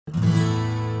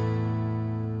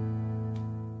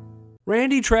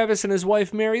Randy Travis and his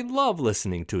wife Mary love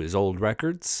listening to his old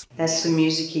records. That's the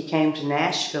music he came to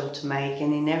Nashville to make,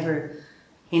 and he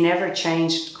never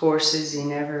changed courses. He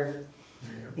never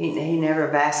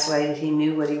vacillated. He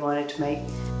knew what he wanted to make.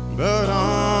 But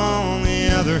on the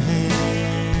other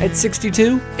hand, at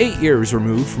 62, 8 years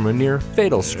removed from a near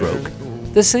fatal stroke,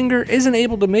 the singer isn't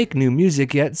able to make new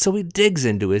music yet, so he digs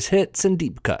into his hits and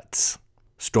deep cuts.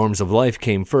 Storms of Life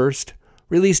came first.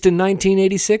 Released in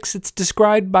 1986, it's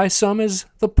described by some as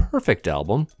the perfect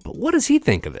album, but what does he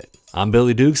think of it? I'm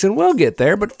Billy Dukes, and we'll get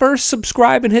there, but first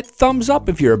subscribe and hit thumbs up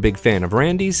if you're a big fan of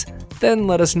Randy's. Then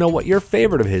let us know what your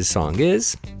favorite of his song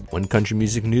is. When country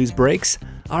music news breaks,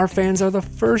 our fans are the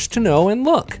first to know, and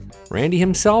look, Randy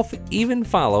himself even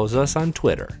follows us on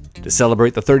Twitter. To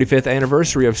celebrate the 35th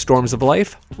anniversary of Storms of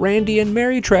Life, Randy and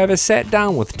Mary Travis sat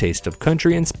down with Taste of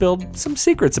Country and spilled some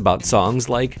secrets about songs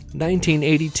like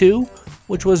 1982,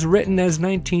 which was written as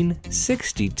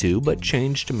 1962 but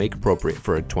changed to make appropriate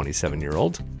for a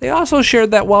 27-year-old. They also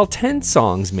shared that while 10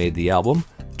 songs made the album,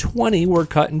 20 were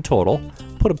cut in total.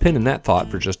 Put a pin in that thought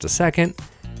for just a second.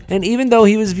 And even though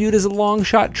he was viewed as a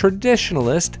long-shot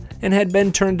traditionalist and had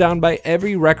been turned down by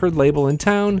every record label in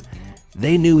town,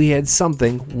 they knew he had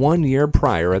something 1 year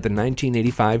prior at the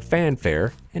 1985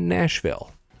 Fanfare in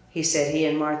Nashville. He said he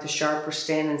and Martha Sharp were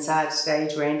standing side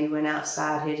stage. Randy went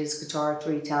outside, hit his guitar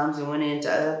 3 times, and went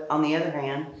into on the other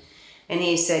hand. And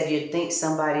he said you'd think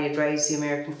somebody had raised the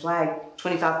American flag.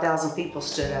 25,000 people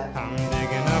stood up. I'm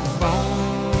digging up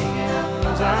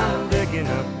bones, I'm digging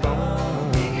up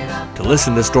bones. To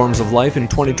listen to Storms of Life in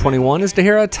 2021 is to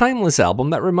hear a timeless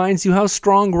album that reminds you how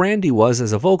strong Randy was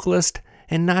as a vocalist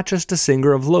and not just a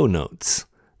singer of low notes.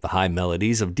 The high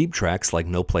melodies of deep tracks like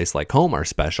No Place Like Home are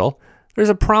special. There's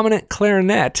a prominent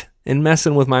clarinet in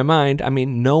Messin' With My Mind. I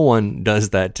mean, no one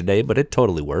does that today, but it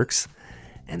totally works.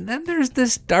 And then there's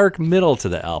this dark middle to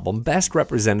the album, best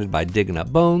represented by Diggin' Up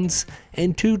Bones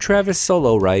and 2 Travis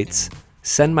solo rights,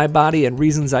 Send My Body and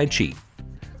Reasons I Cheat.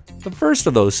 The first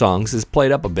of those songs is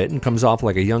played up a bit and comes off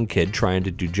like a young kid trying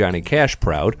to do Johnny Cash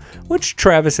proud, which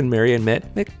Travis and Mary admit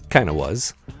it kinda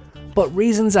was. But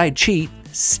Reasons I Cheat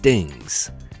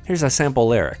stings. Here's a sample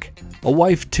lyric. A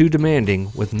wife too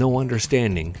demanding with no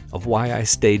understanding of why I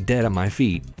stay dead on my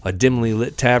feet. A dimly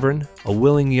lit tavern, a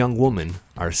willing young woman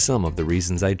are some of the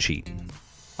reasons I cheat.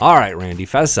 All right, Randy,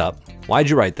 fess up. Why'd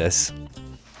you write this?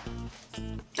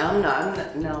 I'm not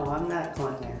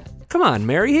going there. Come on,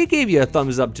 Mary, he gave you a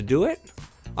thumbs up to do it.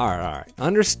 All right.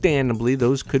 Understandably,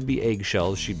 those could be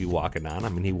eggshells she'd be walking on. I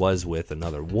mean, he was with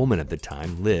another woman at the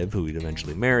time, Liv, who he'd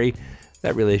eventually marry.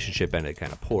 That relationship ended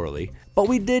kind of poorly. But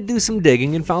we did do some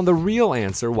digging and found the real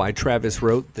answer why Travis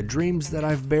wrote, "The dreams that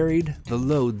I've buried, the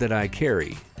load that I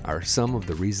carry, are some of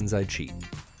the reasons I cheat."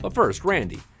 But first,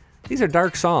 Randy, these are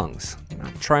dark songs. I'm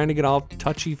not trying to get all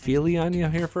touchy-feely on you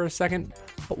here for a second,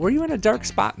 but were you in a dark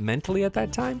spot mentally at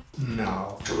that time?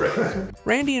 No.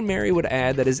 Randy and Mary would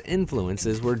add that his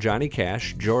influences were Johnny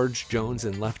Cash, George Jones,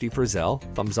 and Lefty Frizzell.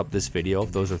 Thumbs up this video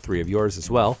if those are 3 of yours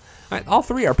as well. All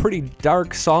 3 are pretty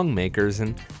dark song makers,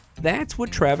 and that's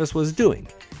what Travis was doing.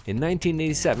 In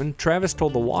 1987, Travis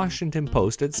told the Washington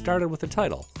Post it started with the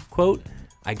title, quote,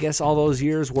 "I guess all those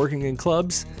years working in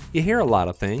clubs, you hear a lot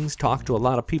of things, talk to a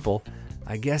lot of people.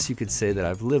 I guess you could say that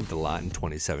I've lived a lot in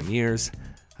 27 years.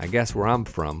 I guess where I'm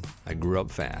from, I grew up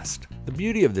fast." The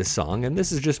beauty of this song, and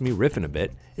this is just me riffing a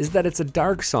bit, is that it's a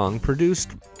dark song produced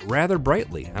rather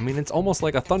brightly. I mean, it's almost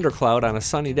like a thundercloud on a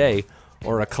sunny day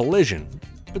or a collision,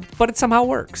 but it somehow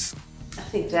works. I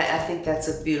think that's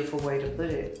a beautiful way to put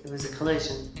it. It was a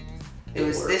collision.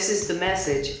 This is the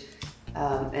message,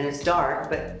 and it's dark,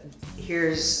 but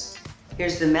here's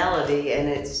the melody, and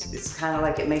it's kind of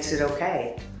like it makes it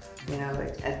okay. You know,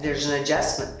 there's an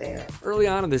adjustment there. Early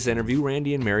on in this interview,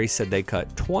 Randy and Mary said they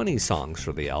cut 20 songs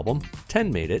for the album.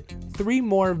 10 made it. 3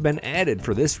 more have been added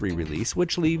for this re-release,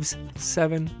 which leaves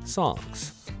 7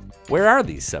 songs. Where are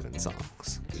these 7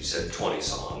 songs? You said 20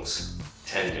 songs,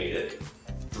 10 made it,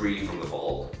 3 from the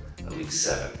vault, at least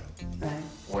 7. Right.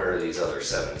 Where are these other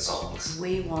 7 songs?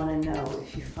 We want to know.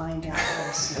 If you find out, let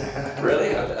us know.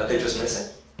 Really? Are they just missing?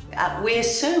 We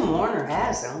assume Warner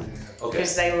has them. Okay.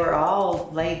 Because they were all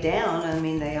laid down. I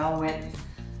mean, they all went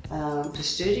to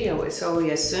studio. So we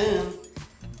assume,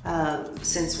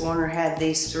 since Warner had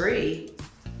these 3,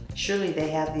 surely they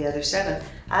have the other 7.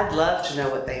 I'd love to know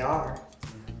what they are.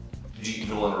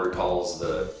 No one recalls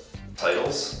the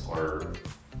titles or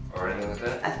anything like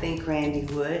that? I think Randy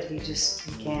would. He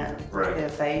can't. Right. The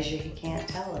aphasia, he can't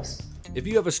tell us. If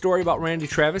you have a story about Randy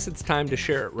Travis, it's time to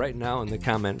share it right now in the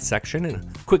comments section. And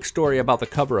a quick story about the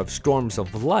cover of Storms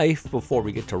of Life before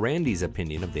we get to Randy's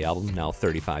opinion of the album now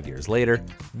 35 years later.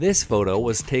 This photo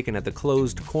was taken at the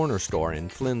closed corner store in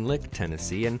Flynn Lick,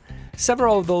 Tennessee, and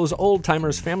several of those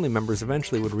old-timers' family members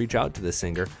eventually would reach out to the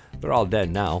singer. They're all dead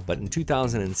now, but in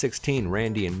 2016,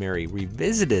 Randy and Mary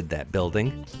revisited that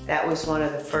building. That was one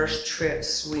of the first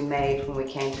trips we made when we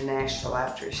came to Nashville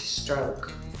after his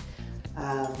stroke.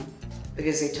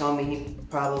 Because they told me he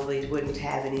probably wouldn't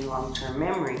have any long-term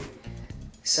memory.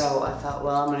 So I thought,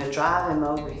 well, I'm going to drive him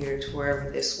over here to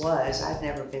wherever this was. I'd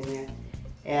never been there.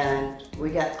 And we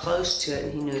got close to it,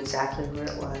 and he knew exactly where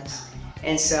it was.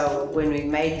 And so when we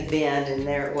made the bend, and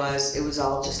there it was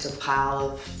all just a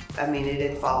pile of, I mean, it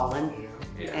had fallen,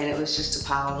 and it was just a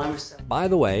pile of lumber. By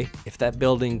the way, if that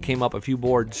building came up a few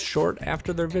boards short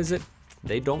after their visit,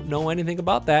 they don't know anything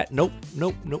about that. Nope,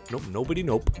 nobody.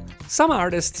 Some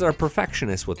artists are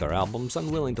perfectionists with their albums,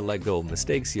 unwilling to let go of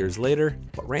mistakes years later.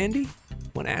 But Randy,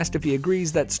 when asked if he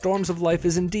agrees that Storms of Life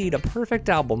is indeed a perfect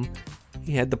album,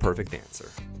 he had the perfect answer.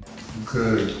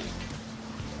 Good.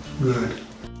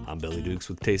 I'm Billy Dukes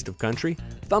with Taste of Country.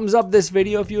 Thumbs up this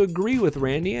video if you agree with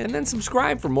Randy, and then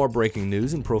subscribe for more breaking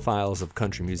news and profiles of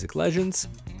country music legends.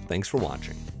 Thanks for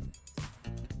watching.